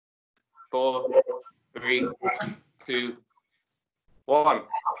4, 3, 2, 1.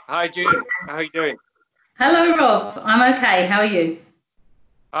 Hi, June. How are you doing? Hello, Rob. I'm okay. How are you?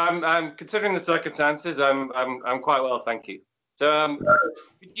 I'm considering the circumstances. I'm quite well, thank you. So,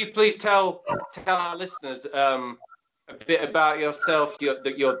 could you please tell our listeners a bit about yourself,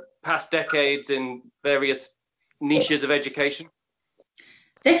 your past decades in various niches of education?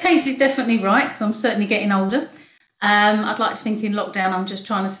 Decades is definitely right, because I'm certainly getting older. I'd like to think in lockdown I'm just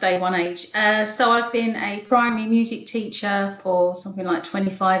trying to stay one age. So I've been a primary music teacher for something like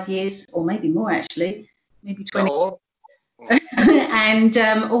 25 years, or maybe more actually, maybe 20. Oh. And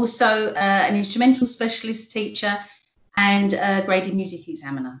also an instrumental specialist teacher and a graded music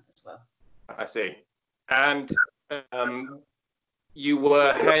examiner as well. I see. And you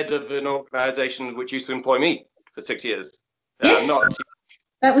were head of an organisation which used to employ me for 6 years. Yes,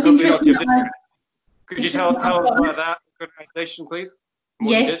 that was interesting. Could you tell us about that organisation, please?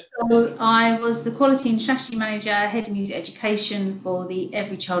 Yes, so I was the Quality and Strategy Manager, Head of Music Education for the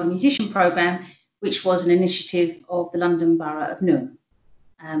Every Child a Musician programme, which was an initiative of the London Borough of Newham.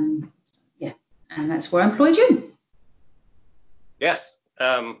 And that's where I employed you. Yes,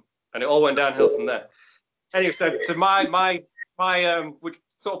 and it all went downhill from there. Anyway, so my which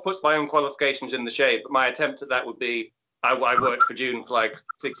sort of puts my own qualifications in the shade, but my attempt at that would be, I worked for June for like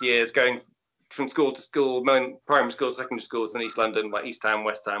 6 years, going from school to school, primary schools, secondary schools in East London, like East Ham,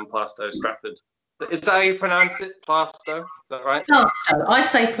 West Ham, Plaistow, Stratford. Is that how you pronounce it? Plaistow? Is that right? Plaistow. I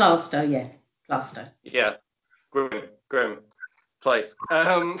say Plaistow, yeah. Plaistow. Yeah. Grim place.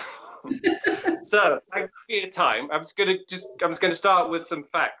 So thank you for your time. I'm just gonna start with some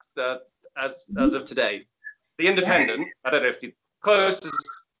facts as of today. The Independent, I don't know if the closest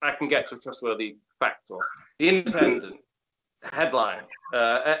I can get to a trustworthy fact source. The Independent headline,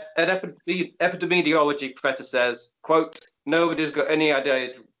 an epidemiology professor says, quote, "Nobody's got any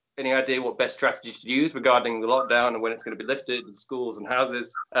idea what best strategies to use regarding the lockdown and when it's going to be lifted in schools and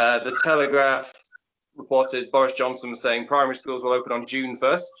houses." The Telegraph reported Boris Johnson was saying primary schools will open on June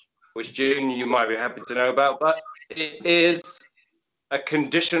 1st, which June you might be happy to know about, but it is a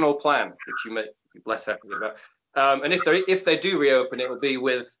conditional plan, which you may be less happy about. And if they do reopen, it will be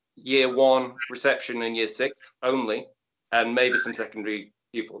with year 1 reception and year 6 only, and maybe some secondary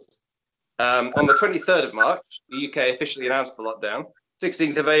pupils. On the 23rd of March, the UK officially announced the lockdown.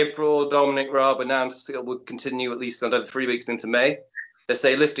 16th of April, Dominic Raab announced it would continue at least another 3 weeks into May. They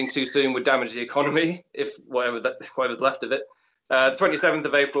say lifting too soon would damage the economy, if whatever's left of it. The 27th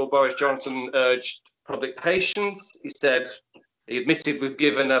of April, Boris Johnson urged public patience. He admitted we've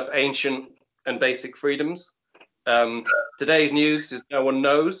given up ancient and basic freedoms. Today's news is no one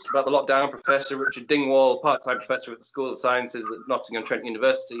knows about the lockdown. Professor Richard Dingwall, part-time professor at the School of Sciences at Nottingham Trent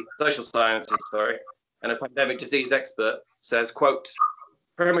University, social sciences, and a pandemic disease expert, says, quote,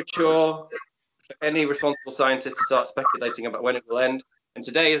 "Premature for any responsible scientist to start speculating about when it will end." And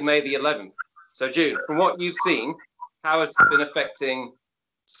today is May the 11th. So June, from what you've seen, how has it been affecting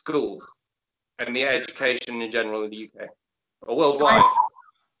schools and the education in general in the UK or worldwide?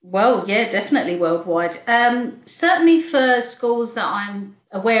 Well, yeah, definitely worldwide. Certainly for schools that I'm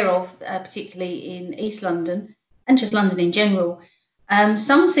aware of, particularly in East London and just London in general,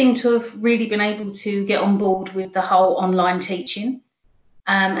 some seem to have really been able to get on board with the whole online teaching.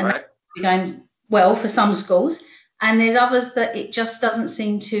 And that's going well for some schools. And there's others that it just doesn't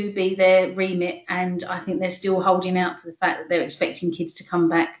seem to be their remit. And I think they're still holding out for the fact that they're expecting kids to come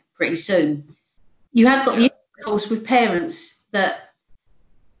back pretty soon. You have got the issue, of course, with parents that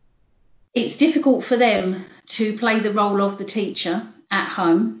it's difficult for them to play the role of the teacher at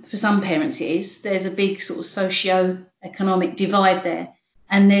home. For some parents it is. There's a big sort of socio-economic divide there.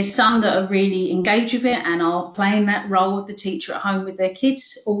 And there's some that are really engaged with it and are playing that role of the teacher at home with their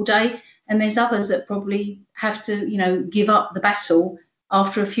kids all day. And there's others that probably have to, give up the battle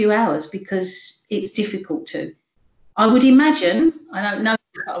after a few hours because it's difficult to. I would imagine, I don't know,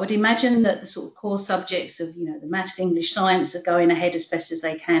 I would imagine that the sort of core subjects of, the maths, English, science are going ahead as best as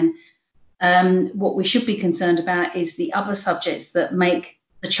they can. What we should be concerned about is the other subjects that make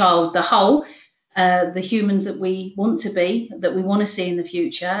the child the whole, the humans that we want to be, that we want to see in the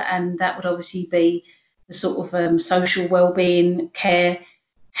future. And that would obviously be the sort of social well-being, care,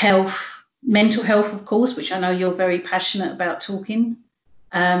 health, mental health, of course, which I know you're very passionate about talking.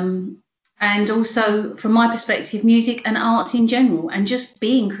 And also, from my perspective, music and arts in general, and just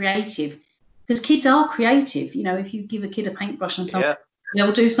being creative. Because kids are creative. If you give a kid a paintbrush and something,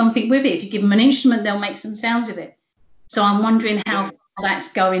 they'll do something with it. If you give them an instrument, they'll make some sounds with it. So I'm wondering how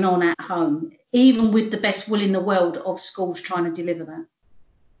that's going on at home, even with the best will in the world of schools trying to deliver that.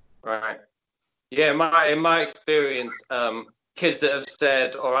 Right. Yeah, in my experience, kids that have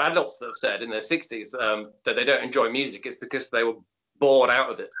said, or adults that have said in their 60s, that they don't enjoy music, it's because they were bored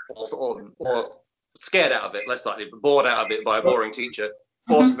out of it, or scared out of it, less likely, but bored out of it by a boring teacher,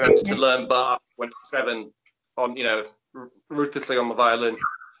 forcing them to learn Bach when they're 7 on, ruthlessly on the violin.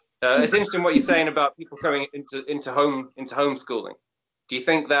 It's interesting what you're saying about people coming into homeschooling. Do you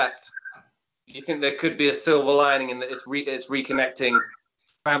think there could be a silver lining in that it's reconnecting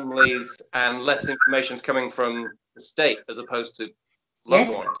families and less information is coming from the state as opposed to loved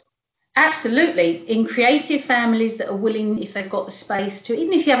ones? Absolutely. In creative families that are willing, if they've got the space to,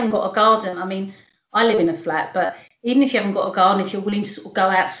 even if you haven't got a garden. I mean, I live in a flat, but even if you haven't got a garden, if you're willing to sort of go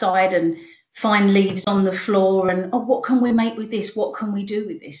outside and find leaves on the floor and, what can we make with this? What can we do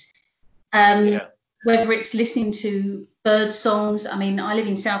with this? Whether it's listening to bird songs. I mean, I live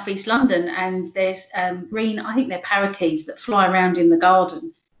in southeast London, and there's green, I think they're parakeets that fly around in the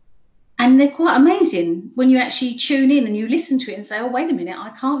garden. And they're quite amazing when you actually tune in and you listen to it and say, oh, wait a minute, I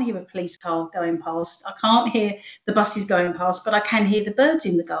can't hear a police car going past. I can't hear the buses going past, but I can hear the birds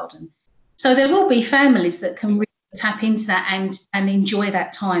in the garden. So there will be families that can really tap into that and enjoy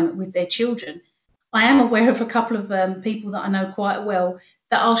that time with their children. I am aware of a couple of people that I know quite well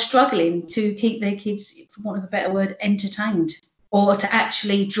that are struggling to keep their kids, for want of a better word, entertained, or to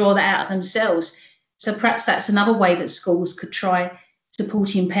actually draw that out of themselves. So perhaps that's another way that schools could try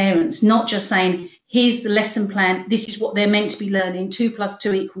supporting parents, not just saying, here's the lesson plan, this is what they're meant to be learning, 2 +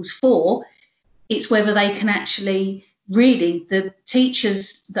 2 = 4. It's whether they can actually, really, the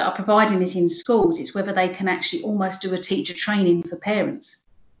teachers that are providing this in schools, it's whether they can actually almost do a teacher training for parents.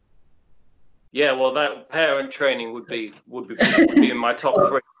 Yeah, well, that parent training would be in my top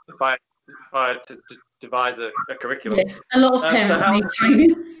 3 if I had to devise a curriculum. Yes, a lot of parents need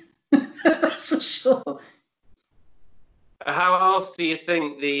training. That's for sure. How else do you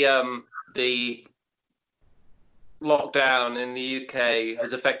think the lockdown in the UK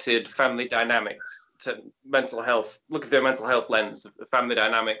has affected family dynamics, to mental health? Look at the mental health lens of family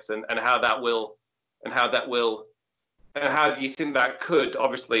dynamics and how do you think that could,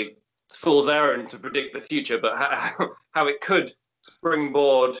 obviously it's fool's errand to predict the future, but how it could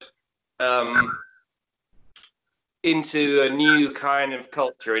springboard into a new kind of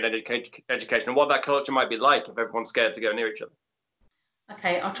culture in education, and what that culture might be like if everyone's scared to go near each other?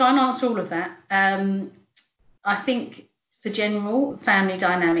 Okay, I'll try and answer all of that. I think for general family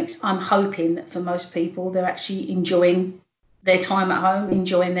dynamics, I'm hoping that for most people, they're actually enjoying their time at home,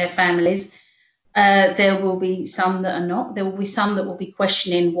 enjoying their families. There will be some that are not. There will be some that will be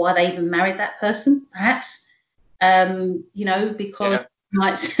questioning why they even married that person, perhaps, because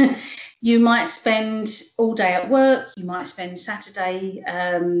you might spend all day at work, you might spend Saturday,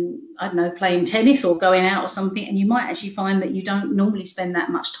 playing tennis or going out or something, and you might actually find that you don't normally spend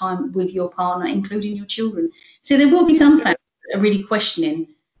that much time with your partner, including your children. So there will be some families that are really questioning,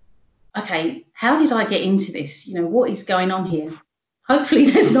 okay, how did I get into this? What is going on here?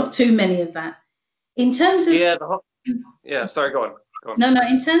 Hopefully there's not too many of that. In terms of... sorry, go on. No,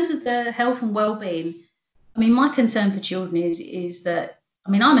 in terms of the health and well-being, I mean, my concern for children is that, I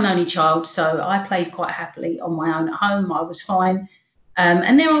mean, I'm an only child, so I played quite happily on my own at home. I was fine.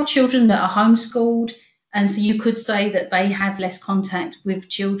 And there are children that are homeschooled, and so you could say that they have less contact with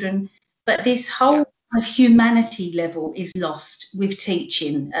children. But this whole humanity level is lost with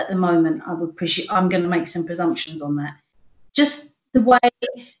teaching at the moment. I would presume, I'm going to make some presumptions on that. Just the way,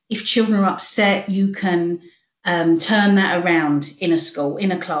 if children are upset, you can turn that around in a school,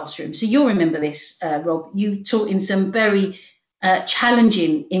 in a classroom. So you'll remember this, Rob. You taught in some very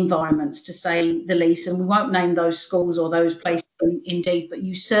challenging environments, to say the least, and we won't name those schools or those places indeed, but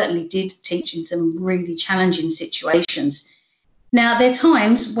you certainly did teach in some really challenging situations. Now, there are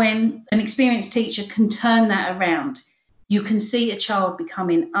times when an experienced teacher can turn that around. You can see a child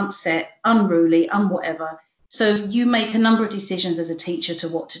becoming upset, unruly, whatever. So you make a number of decisions as a teacher to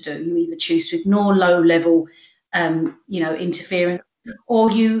what to do. You either choose to ignore low-level, interference,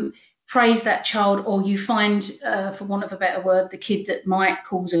 or you praise that child, or you find, for want of a better word, the kid that might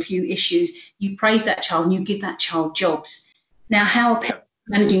cause a few issues. You praise that child and you give that child jobs. Now, how are parents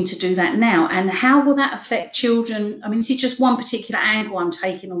managing to do that now? And how will that affect children? I mean, this is just one particular angle I'm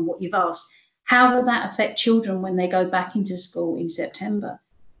taking on what you've asked. How will that affect children when they go back into school in September?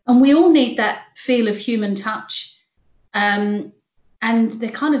 And we all need that feel of human touch. And they're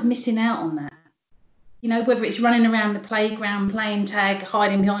kind of missing out on that. Whether it's running around the playground, playing tag,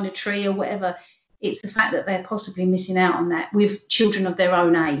 hiding behind a tree or whatever, it's the fact that they're possibly missing out on that with children of their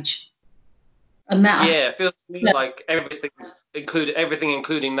own age. And that it feels to me like everything,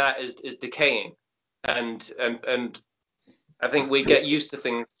 including that, is decaying. And I think we get used to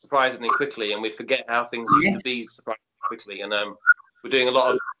things surprisingly quickly, and we forget how things used to be surprisingly quickly, and we're doing a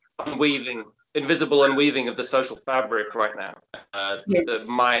lot of invisible unweaving of the social fabric right now. Yes. That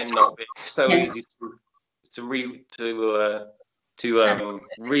might not be so easy to reweave.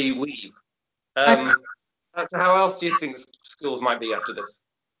 So how else do you think schools might be after this?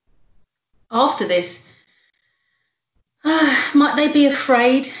 After this, might they be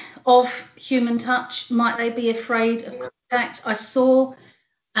afraid of human touch? Might they be afraid of contact? I saw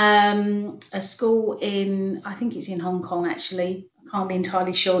a school in, I think it's in Hong Kong actually, I can't be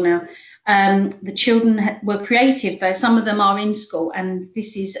entirely sure now. The children were creative, though. Some of them are in school, and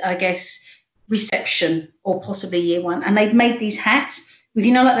this is, I guess, reception or possibly year one. And they'd made these hats with,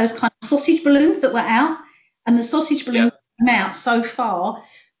 you know, like those kind of sausage balloons that were out, and the sausage balloons came out so far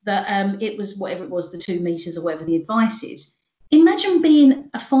that it was whatever it was, the 2 meters or whatever the advice is. Imagine being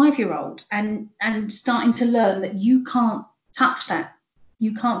a 5-year-old and starting to learn that you can't touch that.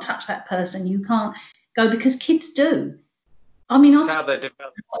 You can't touch that person. You can't go, because kids do. I mean, that's how they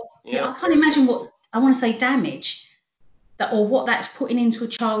develop. I can't imagine what, I want to say, damage that, or what that's putting into a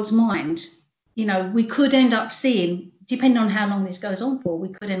child's mind. You know, we could end up seeing, depending on how long this goes on for, we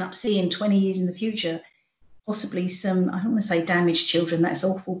could end up seeing 20 years in the future, possibly some, I don't want to say damaged children, that's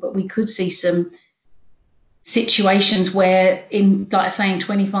awful, but we could see some situations where, in, like I say, in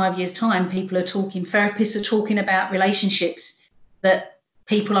 25 years' time, therapists are talking about relationships that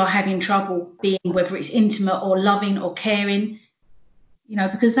people are having trouble being, whether it's intimate or loving or caring, you know,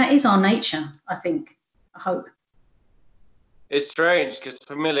 because that is our nature, I think, I hope. It's strange because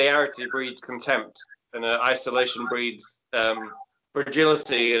familiarity breeds contempt, and isolation breeds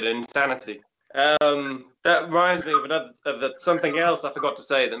fragility and insanity. That reminds me of something else I forgot to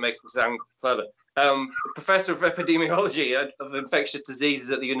say that makes me sound clever. Professor of epidemiology of infectious diseases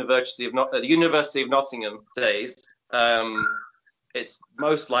at the University of Nottingham says it's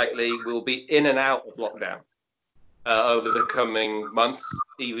most likely we'll be in and out of lockdown over the coming months,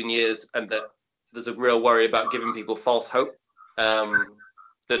 even years, and that there's a real worry about giving people false hope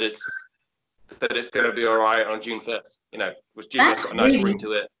that it's going to be all right on June 1st. You know, which June's got a nice ring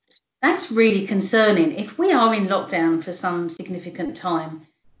to it. That's really concerning. If we are in lockdown for some significant time,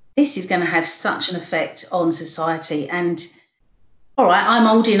 this is going to have such an effect on society. And all right, I'm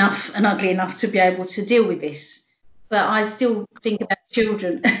old enough and ugly enough to be able to deal with this, but I still think about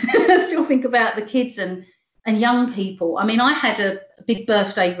children. I still think about the kids and young people. I mean, I had a big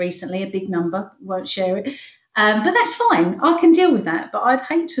birthday recently, a big number, won't share it, but that's fine. I can deal with that. But I'd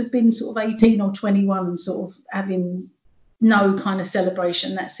hate to have been sort of 18 or 21 and sort of having no kind of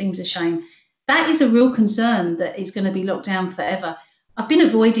celebration. That seems a shame. That is a real concern, that it's going to be locked down forever. I've been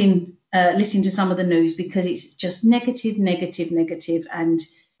avoiding listening to some of the news because it's just negative, and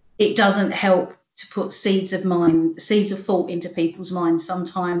it doesn't help to put seeds of thought into people's minds.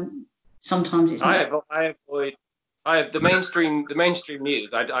 Sometimes it's not. I have the mainstream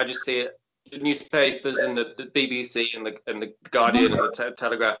news. I just see it, the newspapers and the BBC and the Guardian and the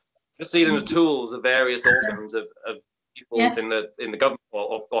Telegraph. I see them as tools of various organs of people in the government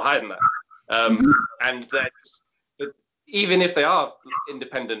or higher than that. And that's, even if they are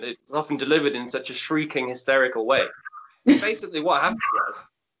independent, it's often delivered in such a shrieking, hysterical way. Basically, what happened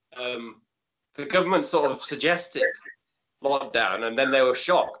was the government sort of suggested lockdown, and then they were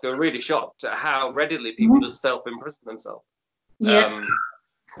shocked. They were really shocked at how readily people just self-imprison themselves. I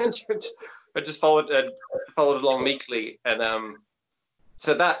just followed along meekly, and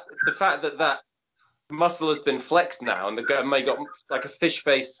so that the fact that muscle has been flexed now, and they got like a fish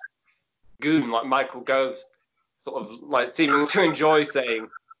face goon like Michael Gove, sort of like seeming to enjoy saying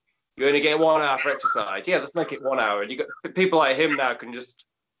you only get 1 hour for exercise. Yeah, let's make it 1 hour. And you got people like him now can just,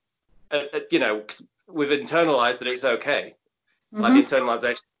 you know, we've internalized that it's okay, like the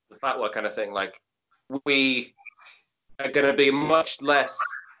internalization, the fat work kind of thing. Like, we are going to be much less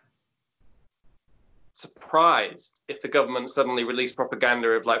surprised if the government suddenly released propaganda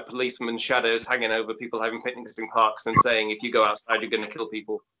of like policemen shadows hanging over people having picnics in parks and saying if you go outside you're going to kill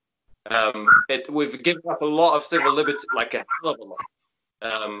people. We've given up a lot of civil liberty, like a hell of a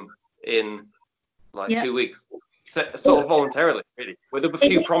lot, in like 2 weeks, sort of voluntarily, really, with a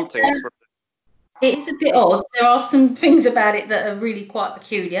few promptings. It is a bit odd. There are some things about it that are really quite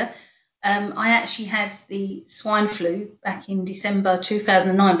peculiar. I actually had the swine flu back in December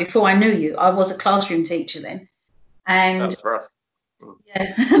 2009. Before I knew you, I was a classroom teacher then, and that's rough.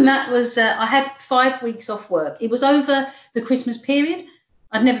 Yeah, and that was I had 5 weeks off work. It was over the Christmas period.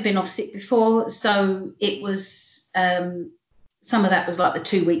 I'd never been off sick before, so it was some of that was like the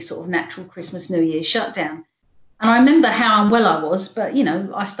 2 weeks sort of natural Christmas New Year shutdown. And I remember how unwell I was, but you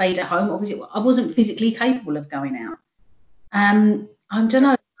know, I stayed at home. Obviously, I wasn't physically capable of going out. I don't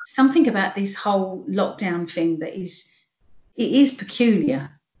know, something about this whole lockdown thing that is it is peculiar.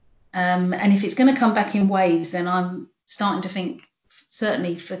 And if it's going to come back in waves, then I'm starting to think,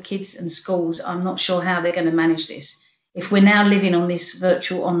 certainly for kids and schools, I'm not sure how they're going to manage this. If we're now living on this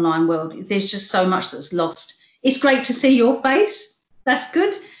virtual online world, there's just so much that's lost. It's great to see your face. That's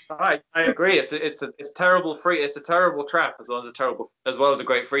good. I agree. It's terrible it's a terrible trap as well as a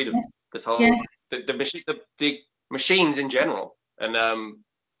great freedom. Yeah. This whole the machines in general and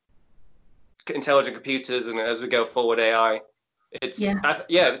intelligent computers, and as we go forward, AI. I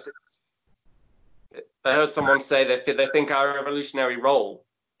heard someone say they think our revolutionary role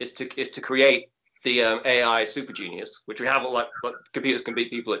is to create the AI super genius, which we have like computers can beat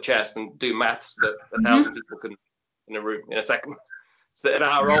people at chess and do maths that 1,000 people can in a room in a second. So that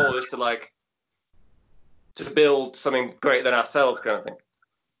our role is to build something greater than ourselves, kind of thing.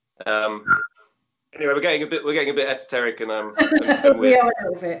 Anyway, we're getting a bit esoteric and weird. We are a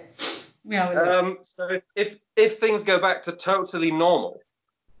little bit. So if things go back to totally normal,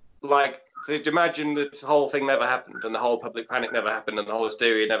 like, so imagine this whole thing never happened, and the whole public panic never happened, and the whole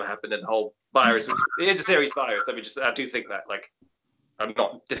hysteria never happened, and the whole virus, which it is a serious virus. I do think that, like, I'm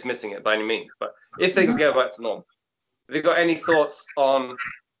not dismissing it by any means, but if things go back to normal, have you got any thoughts on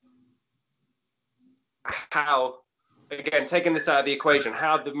how, again, taking this out of the equation,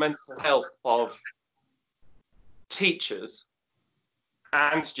 how the mental health of teachers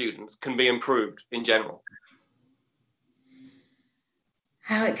and students can be improved in general?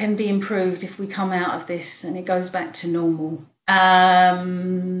 How it can be improved if we come out of this and it goes back to normal.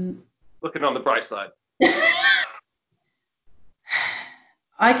 Looking on the bright side.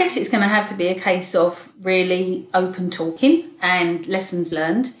 I guess it's going to have to be a case of really open talking and lessons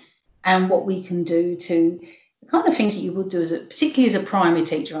learned, and what we can do to the kind of things that you would do particularly as a primary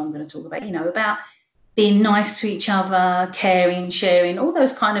teacher. I'm going to talk about, about being nice to each other, caring, sharing, all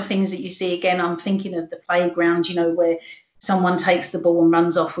those kind of things that you see. Again, I'm thinking of the playground, where someone takes the ball and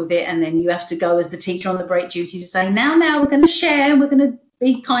runs off with it, and then you have to go as the teacher on the break duty to say, now we're going to share, we're going to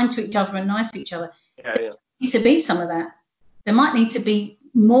be kind to each other and nice to each other. Yeah. There needs to be some of that. There might need to be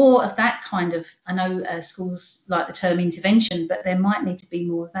more of that kind of, I know schools like the term intervention, but there might need to be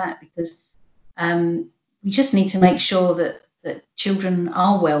more of that, because we just need to make sure that children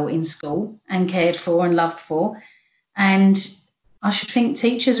are well in school and cared for and loved for. And I should think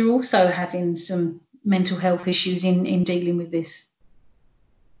teachers are also having some mental health issues in dealing with this.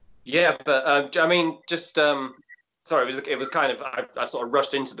 Yeah, but I mean, just sorry, it was kind of, I sort of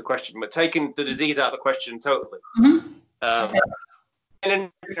rushed into the question, but taking the disease out of the question totally. Okay. In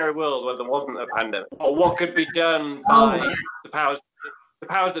an ordinary world where there wasn't a pandemic, or what could be done by the powers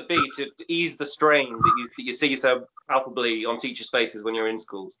that be to ease the strain that you see so palpably on teachers' faces when you're in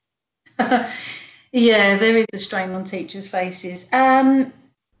schools? Yeah, there is a strain on teachers' faces.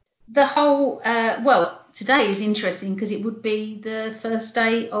 The whole, today is interesting because it would be the first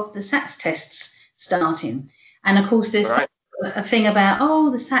day of the SATs tests starting. And of course, there's a thing about,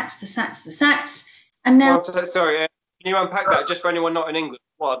 the SATs. And now... sorry, can you unpack that just for anyone not in England?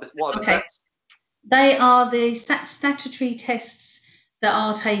 What are the SATs? They are the statutory tests that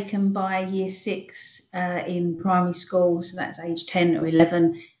are taken by year 6 in primary school. So that's age 10 or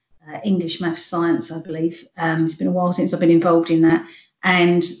 11, English, maths, science, I believe. It's been a while since I've been involved in that.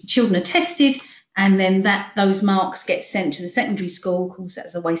 And children are tested, and then those marks get sent to the secondary school. Of course,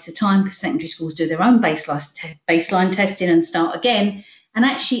 that's a waste of time because secondary schools do their own baseline testing and start again. And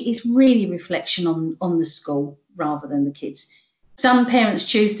actually, it's really reflection on the school rather than the kids. Some parents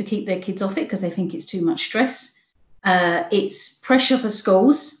choose to keep their kids off it because they think it's too much stress. It's pressure for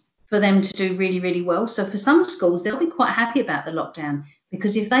schools for them to do really, really well. So for some schools, they'll be quite happy about the lockdown,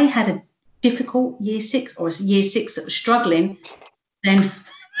 because if they had a difficult year 6 or a year 6 that was struggling, then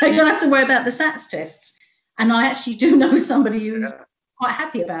they don't have to worry about the SATs tests. And I actually do know somebody who's quite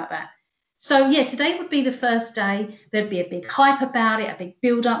happy about that. So, yeah, today would be the first day. There'd be a big hype about it, a big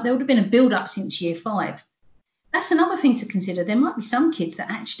build-up. There would have been a build-up since year 5. That's another thing to consider. There might be some kids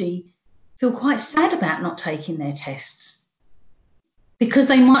that actually feel quite sad about not taking their tests because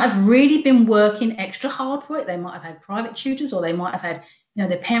they might have really been working extra hard for it. They might have had private tutors, or they might have had,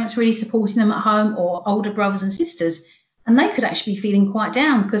 their parents really supporting them at home, or older brothers and sisters. And they could actually be feeling quite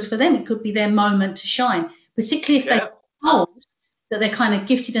down, because for them it could be their moment to shine, particularly if they're told that they're kind of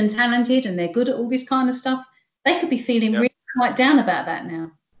gifted and talented and they're good at all this kind of stuff. They could be feeling really quite down about that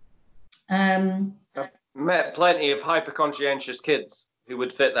now. I've met plenty of hyper-conscientious kids who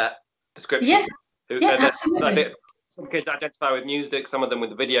would fit that description. Absolutely. Some kids identify with music, some of them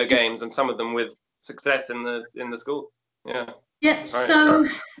with the video games, and some of them with success in the school. Yeah, so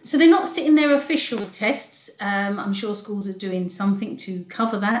they're not sitting there official tests. I'm sure schools are doing something to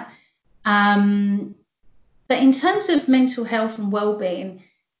cover that. But in terms of mental health and well-being,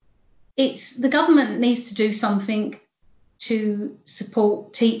 the government needs to do something to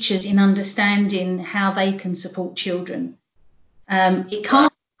support teachers in understanding how they can support children. It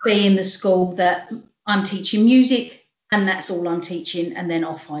can't be in the school that I'm teaching music and that's all I'm teaching and then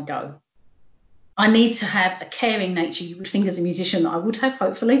off I go. I need to have a caring nature. You would think as a musician that I would have,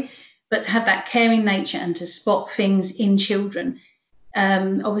 hopefully, but to have that caring nature and to spot things in children.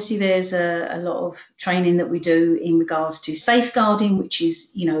 Obviously, there's a lot of training that we do in regards to safeguarding, which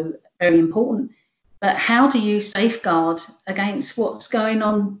is, very important. But how do you safeguard against what's going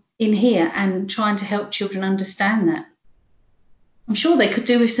on in here and trying to help children understand that? I'm sure they could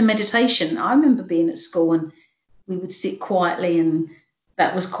do with some meditation. I remember being at school and we would sit quietly, and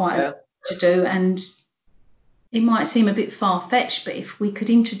that was quite a lot to do. And it might seem a bit far-fetched, but if we could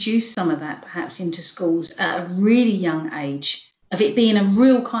introduce some of that perhaps into schools at a really young age, of it being a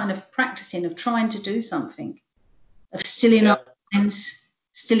real kind of practicing of trying to do something, of stilling our minds,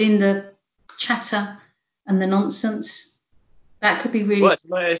 stilling the chatter and the nonsense, that could be really... Well,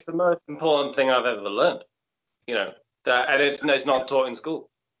 it's the most important thing I've ever learned, and it's not taught in school.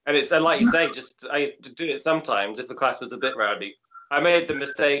 And it's, and like you say, I do it sometimes if the class was a bit rowdy. I made the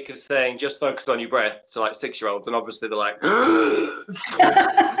mistake of saying, just focus on your breath to like 6-year-olds, and obviously they're like,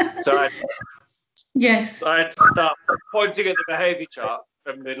 so I had to start pointing at the behavior chart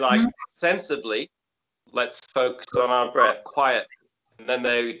and be like, sensibly, let's focus on our breath, quiet. And then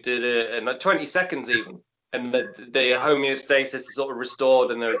they did it in like 20 seconds even. And the homeostasis is sort of restored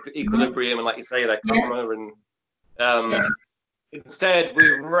and the equilibrium, and like you say, they're calmer. And instead, we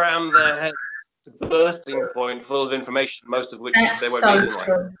rammed their heads to bursting point full of information, most of which they won't be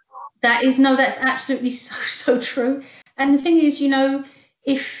true. That's absolutely so true. And the thing is,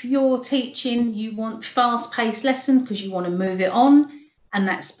 if you're teaching, you want fast-paced lessons because you want to move it on. And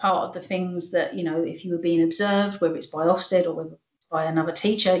that's part of the things that, if you were being observed, whether it's by Ofsted or whether it's by another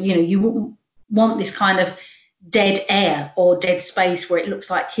teacher, you wouldn't want this kind of dead air or dead space where it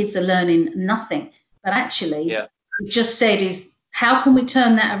looks like kids are learning nothing. But actually, you've just said is, how can we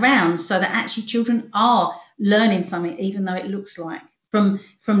turn that around so that actually children are learning something, even though it looks like from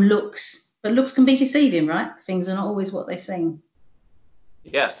looks, but looks can be deceiving, right? Things are not always what they seem.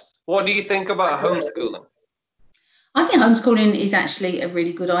 Yes. What do you think about homeschooling? I think homeschooling is actually a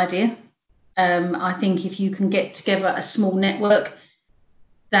really good idea. I think if you can get together a small network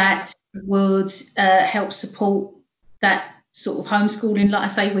that would help support that sort of homeschooling, like I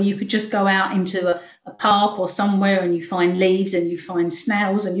say, where you could just go out into a park or somewhere and you find leaves and you find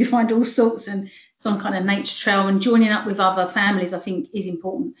snails and you find all sorts and some kind of nature trail, and joining up with other families, I think is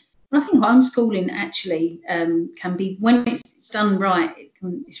important. And I think homeschooling actually can be, when it's done right,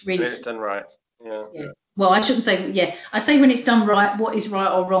 it's really... When it's done right, yeah. Well, I shouldn't say, I say when it's done right, what is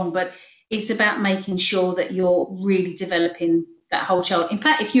right or wrong, but it's about making sure that you're really developing that whole child. In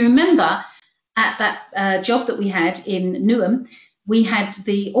fact, if you remember at that job that we had in Newham, we had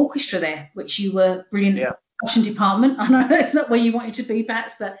the orchestra there, which you were brilliant in the percussion department. I know that's not where you wanted to be,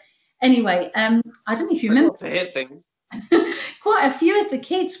 perhaps, but anyway, I don't know if you remember. To hear things. Quite a few of the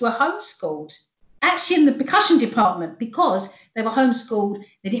kids were homeschooled, actually in the percussion department, because they were homeschooled.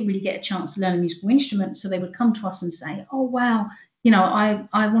 They didn't really get a chance to learn a musical instrument, so they would come to us and say, oh, wow,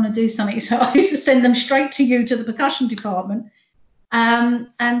 I want to do something. So I used to send them straight to you, to the percussion department, and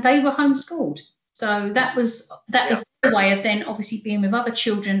they were homeschooled. So that was the way of then obviously being with other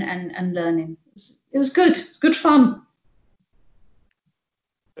children and learning. It was good. It was good fun.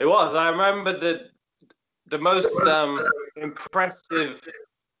 It was. I remember the most impressive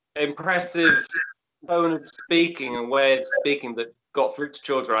tone of speaking and way of speaking that got through to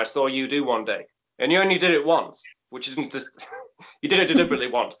children I saw you do one day. And you only did it once, which isn't just... You did it deliberately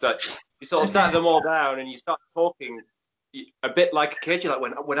once. That you sort of sat them all down and you start talking a bit like a kid. You're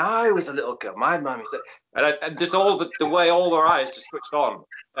like, when I was a little girl, my mum used to... And just all the way all their eyes just switched on,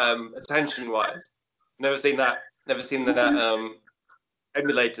 attention-wise. Never seen that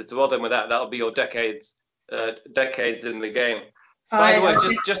emulated. So well done with that. That'll be your decades in the game. By the way,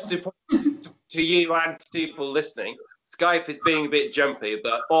 just to you and to people listening, Skype is being a bit jumpy,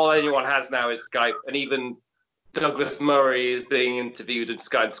 but all anyone has now is Skype, and even Douglas Murray is being interviewed and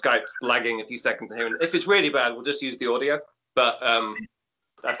Skype's lagging a few seconds here. And if it's really bad, we'll just use the audio. But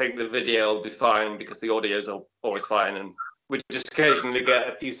I think the video will be fine because the audio is always fine, and we just occasionally get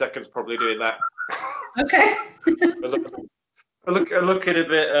a few seconds probably doing that. Okay. I look at a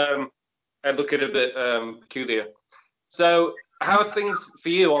bit peculiar. So, how are things for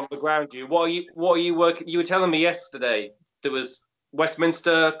you on the ground? What are you working? You were telling me yesterday there was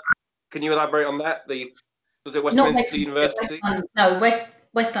Westminster. Can you elaborate on that? Was it Westminster University? No,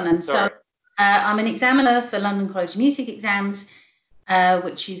 West London. Sorry. I'm an examiner for London College of Music exams,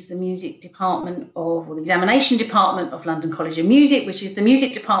 which is the music department or the examination department of London College of Music, which is the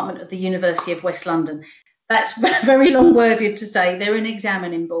music department of the University of West London. That's very long worded to say. They're an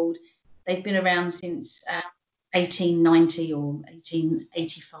examining board. They've been around since 1890 or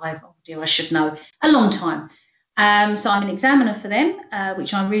 1885. Oh dear, I should know. A long time. So I'm an examiner for them,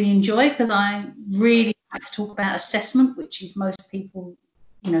 which I really enjoy because I really like to talk about assessment, which is most people,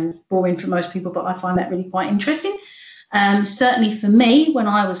 boring for most people, but I find that really quite interesting. Certainly for me, when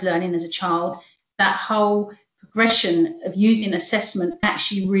I was learning as a child, that whole progression of using assessment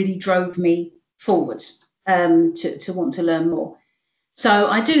actually really drove me forwards to want to learn more. So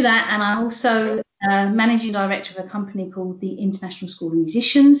I do that, and I'm also managing director of a company called the International School of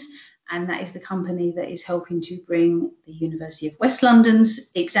Musicians, and that is the company that is helping to bring the University of West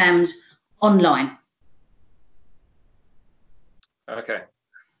London's exams online. Okay.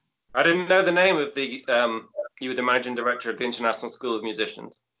 I didn't know the name of the, you were the managing director of the International School of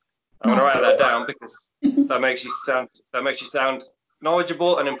Musicians. I'm going to write that down because that makes you sound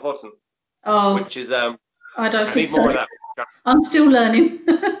knowledgeable and important. Oh, which is I don't I think need so. more of that. I'm still learning.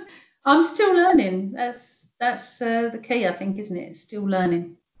 I'm still learning. That's the key, I think, isn't it? It's still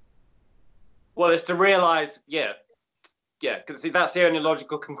learning. Well, it's to realise, because that's the only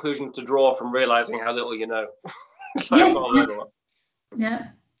logical conclusion to draw from realising how little you know. So I've got to learn a lot. Yeah.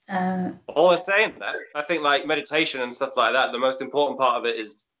 All I'm saying that, I think like meditation and stuff like that, the most important part of it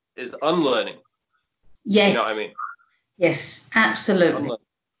is unlearning. Yes. You know what I mean? Yes, absolutely. Unlearning.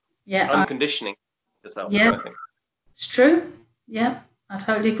 Yeah. Unconditioning yourself. Yeah. I think. It's true. Yeah, I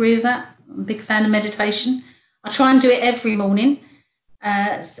totally agree with that. I'm a big fan of meditation. I try and do it every morning.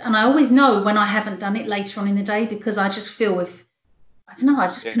 And I always know when I haven't done it later on in the day because I just feel I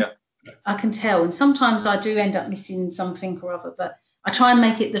can tell. And sometimes I do end up missing something or other, but I try and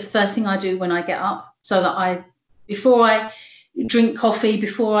make it the first thing I do when I get up so that before I drink coffee,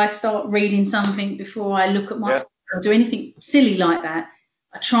 before I start reading something, before I look at my phone or do anything silly like that,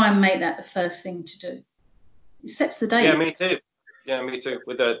 I try and make that the first thing to do. It sets the day. Yeah, me too.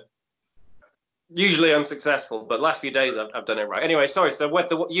 With usually unsuccessful, but last few days I've done it right. Anyway, sorry. So what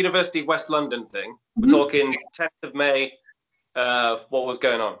the University of West London thing? We're talking 10th of May. What was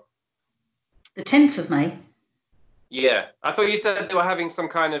going on? The 10th of May. Yeah, I thought you said they were having some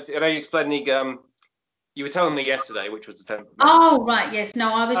kind of. I know you explained you were telling me yesterday, which was the 10th of May. Oh right, yes.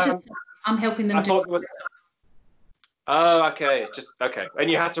 No, I was I'm helping them. Oh, okay. Just okay. And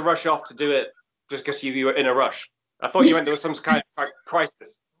you had to rush off to do it just because you were in a rush. I thought you meant there was some kind of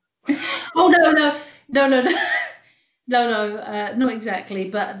crisis. Oh no, not exactly.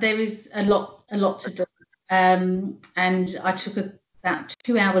 But there is a lot to do. And I took about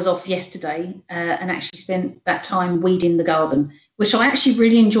 2 hours off yesterday and actually spent that time weeding the garden, which I actually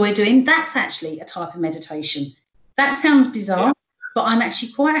really enjoy doing. That's actually a type of meditation. That sounds bizarre, but I'm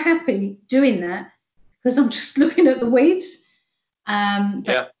actually quite happy doing that because I'm just looking at the weeds.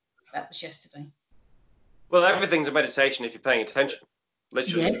 That was yesterday. Well, everything's a meditation if you're paying attention.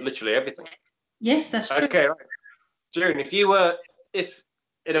 Literally everything. Yes, that's true. Okay, right. June, if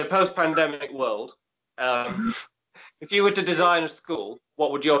in a post-pandemic world, if you were to design a school,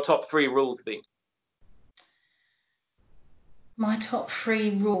 what would your top 3 rules be? My top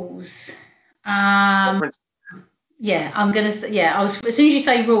 3 rules. I'm gonna say, as soon as you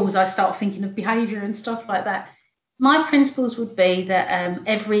say rules, I start thinking of behaviour and stuff like that. My principles would be that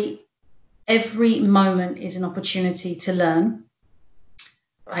every moment is an opportunity to learn.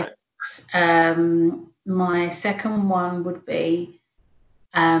 Right. My second one would be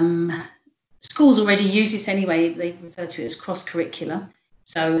schools already use this anyway. They refer to it as cross-curricular.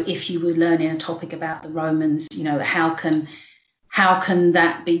 So if you were learning a topic about the Romans, how can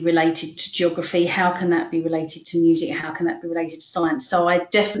that be related to geography? How can that be related to music? How can that be related to science? So I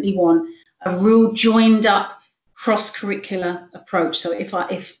definitely want a real joined up cross-curricular approach. So if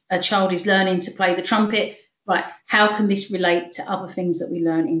a child is learning to play the trumpet, right, how can this relate to other things that we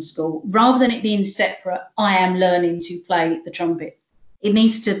learn in school? Rather than it being separate, I am learning to play the trumpet.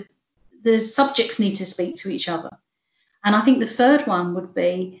 The subjects need to speak to each other. And I think the third one would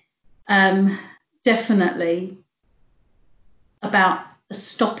be definitely about a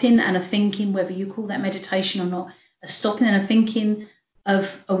stopping and a thinking, whether you call that meditation or not, a stopping and a thinking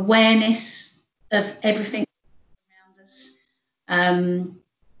of awareness of everything around us,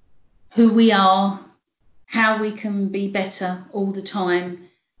 who we are, how we can be better all the time.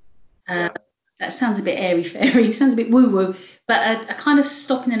 That sounds a bit airy-fairy, it sounds a bit woo-woo, but a kind of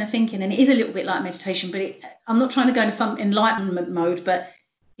stopping and a thinking, and it is a little bit like meditation, but I'm not trying to go into some enlightenment mode, but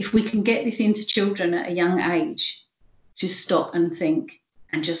if we can get this into children at a young age, to stop and think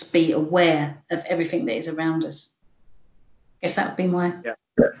and just be aware of everything that is around us. I guess that would be my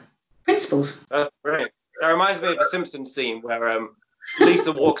principles. That's great. That reminds me of the Simpsons scene where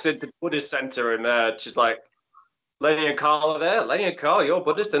Lisa walks into the Buddhist center and she's like, Lenny and Carl are there. Lenny and Carl, you're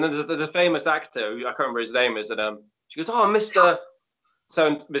Buddhist. And then there's a famous actor, I can't remember his name is, and she goes, oh, Mr.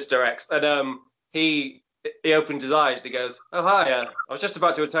 X. And he opens his eyes and he goes, oh, hi, I was just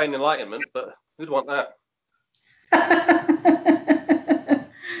about to attain enlightenment, but who'd want that?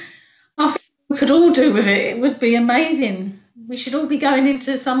 I think we could all do with it. It would be amazing. We should all be going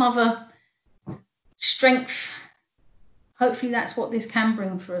into some other strength. Hopefully that's what this can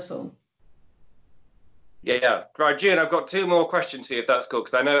bring for us all. Yeah. Right, June, I've got 2 more questions for you, if that's cool,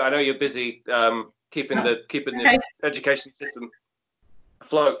 because I know you're busy keeping the education system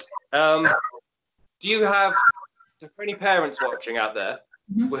afloat. Do you have, for any parents watching out there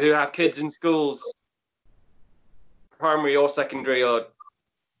who have kids in schools, primary or secondary or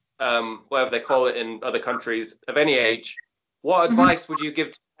whatever they call it in other countries, of any age, what advice would you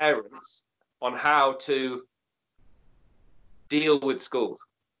give to parents on how to deal with schools?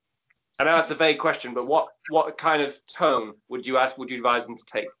 I know that's a vague question, but what kind of tone would you advise them to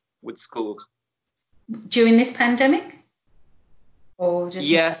take with schools during this pandemic, or just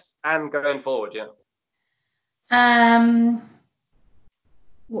yes, and going forward? Yeah.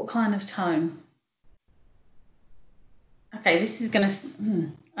 What kind of tone? Okay, this is going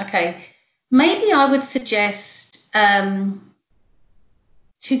to. Okay, maybe I would suggest to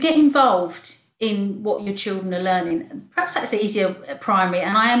get involved in what your children are learning. Perhaps that's easier at primary,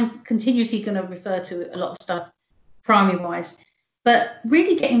 and I am continuously going to refer to a lot of stuff primary-wise, but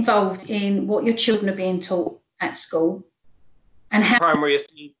really get involved in what your children are being taught at school. And how primary is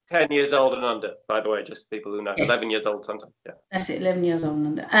 10 years old and under, by the way, just people who know. Yes. 11 years old sometimes. Yeah. That's it, 11 years old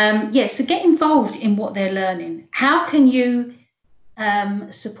and under. So get involved in what they're learning. How can you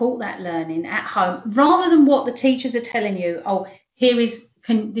support that learning at home, rather than what the teachers are telling you? Oh, this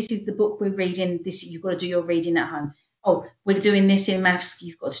is the book we're reading. You've got to do your reading at home. Oh, we're doing this in maths.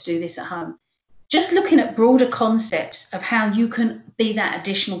 You've got to do this at home. Just looking at broader concepts of how you can be that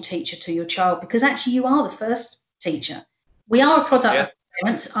additional teacher to your child, because actually you are the first teacher. We are a product of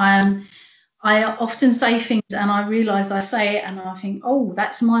parents. I often say things and I realise I say it and I think, oh,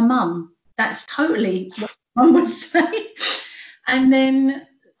 that's my mum. That's totally what mum would say. And then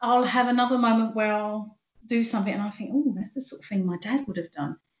I'll have another moment where I'll do something and I think, oh, that's the sort of thing my dad would have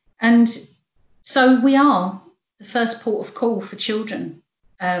done. And so we are the first port of call for children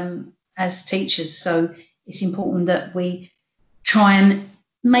as teachers. So it's important that we try and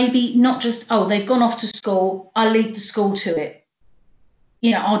maybe not just, oh, they've gone off to school, I'll lead the school to it.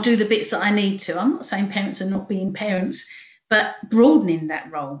 I'll do the bits that I need to. I'm not saying parents are not being parents, but broadening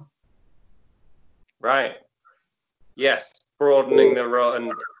that role. Right. Yes, broadening the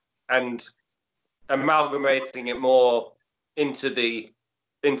role and amalgamating it more into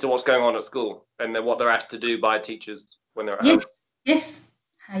what's going on at school and what they're asked to do by teachers when they're at home. Yes.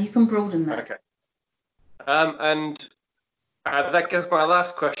 How you can broaden that. Okay. And that guess my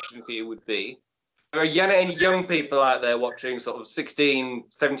last question for you would be, are there any young people out there watching, sort of 16,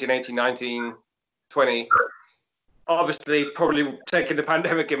 17, 18, 19, 20, obviously probably taking the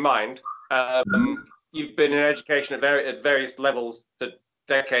pandemic in mind? You've been in education at various levels for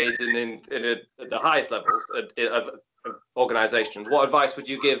decades and at the highest levels of organizations. What advice would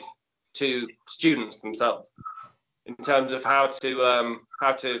you give to students themselves in terms of how to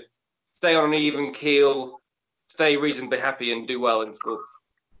stay on an even keel, stay reasonably happy and do well in school?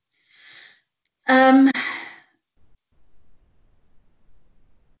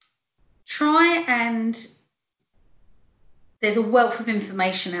 Try and there's a wealth of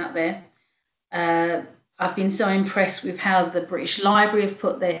information out there. I've been so impressed with how the British Library have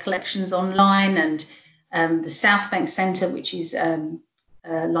put their collections online, and the South Bank Centre, which is a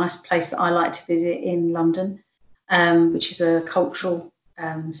nice place that I like to visit in London, which is a cultural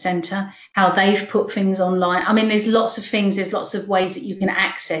centre, how they've put things online. I mean, there's lots of things, there's lots of ways that you can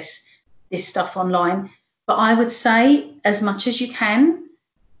access this stuff online. But I would say, as much as you can,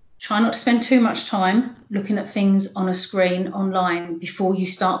 try not to spend too much time looking at things on a screen online before you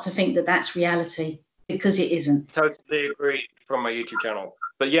start to think that that's reality, because it isn't. Totally agree from my YouTube channel.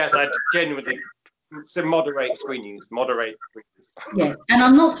 But yes, I genuinely moderate screen use. Yeah, and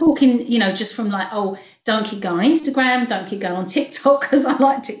I'm not talking, just from like, oh, don't keep going on Instagram, don't keep going on TikTok, because I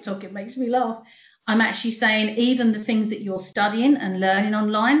like TikTok, it makes me laugh. I'm actually saying even the things that you're studying and learning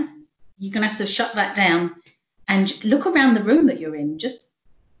online, you're going to have to shut that down and look around the room that you're in. Just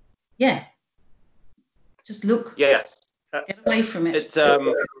look. Yes. Get away from it. It's I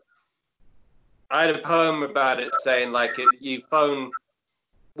had a poem about it saying, like, you phone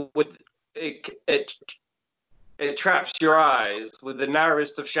with it traps your eyes with the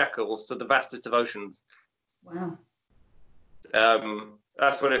narrowest of shackles to the vastest of oceans. Wow.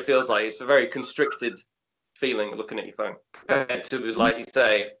 That's what it feels like. It's a very constricted feeling looking at your phone compared to, like you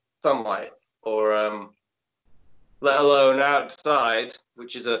say, sunlight, or let alone outside,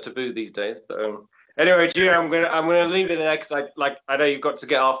 which is a taboo these days. But anyway, Gina, I'm gonna leave it there because I know you've got to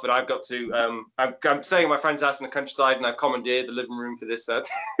get off, and I've got to. I'm staying at my friend's house in the countryside, and I've commandeered the living room for this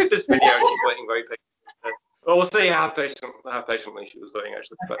this video. She's waiting very patiently. Well, we'll see how patiently she was waiting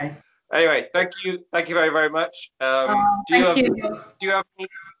actually. Okay. But anyway, thank you very, very much. Do you have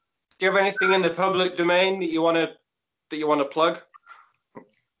anything in the public domain that you want to plug?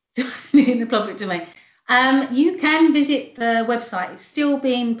 In the public domain. You can visit the website. It's still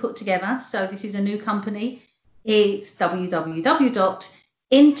being put together. So this is a new company. It's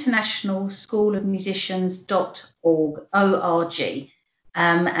www.internationalschoolofmusicians.org.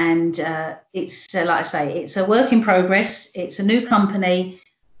 And it's like I say, it's a work in progress. It's a new company.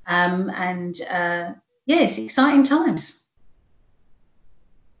 It's exciting times.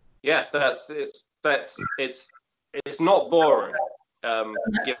 Yes, it's not boring. Given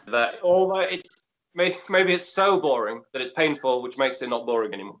that, although maybe it's so boring that it's painful, which makes it not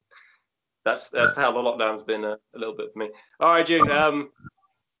boring anymore. That's how the lockdown's been a little bit for me. All right, June.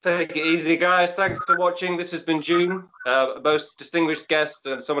 Take it easy, guys. Thanks for watching. This has been June, a most distinguished guest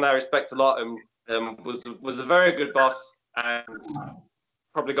and someone I respect a lot, and was a very good boss, and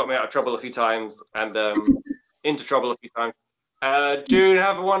probably got me out of trouble a few times, and into trouble a few times. June,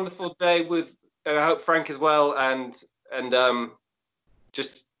 have a wonderful day with. I hope Frank as well, and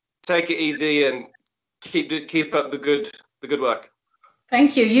just take it easy and keep up the good work.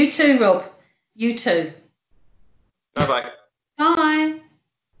 Thank you. You too, Rob. You too. Bye-bye. Bye.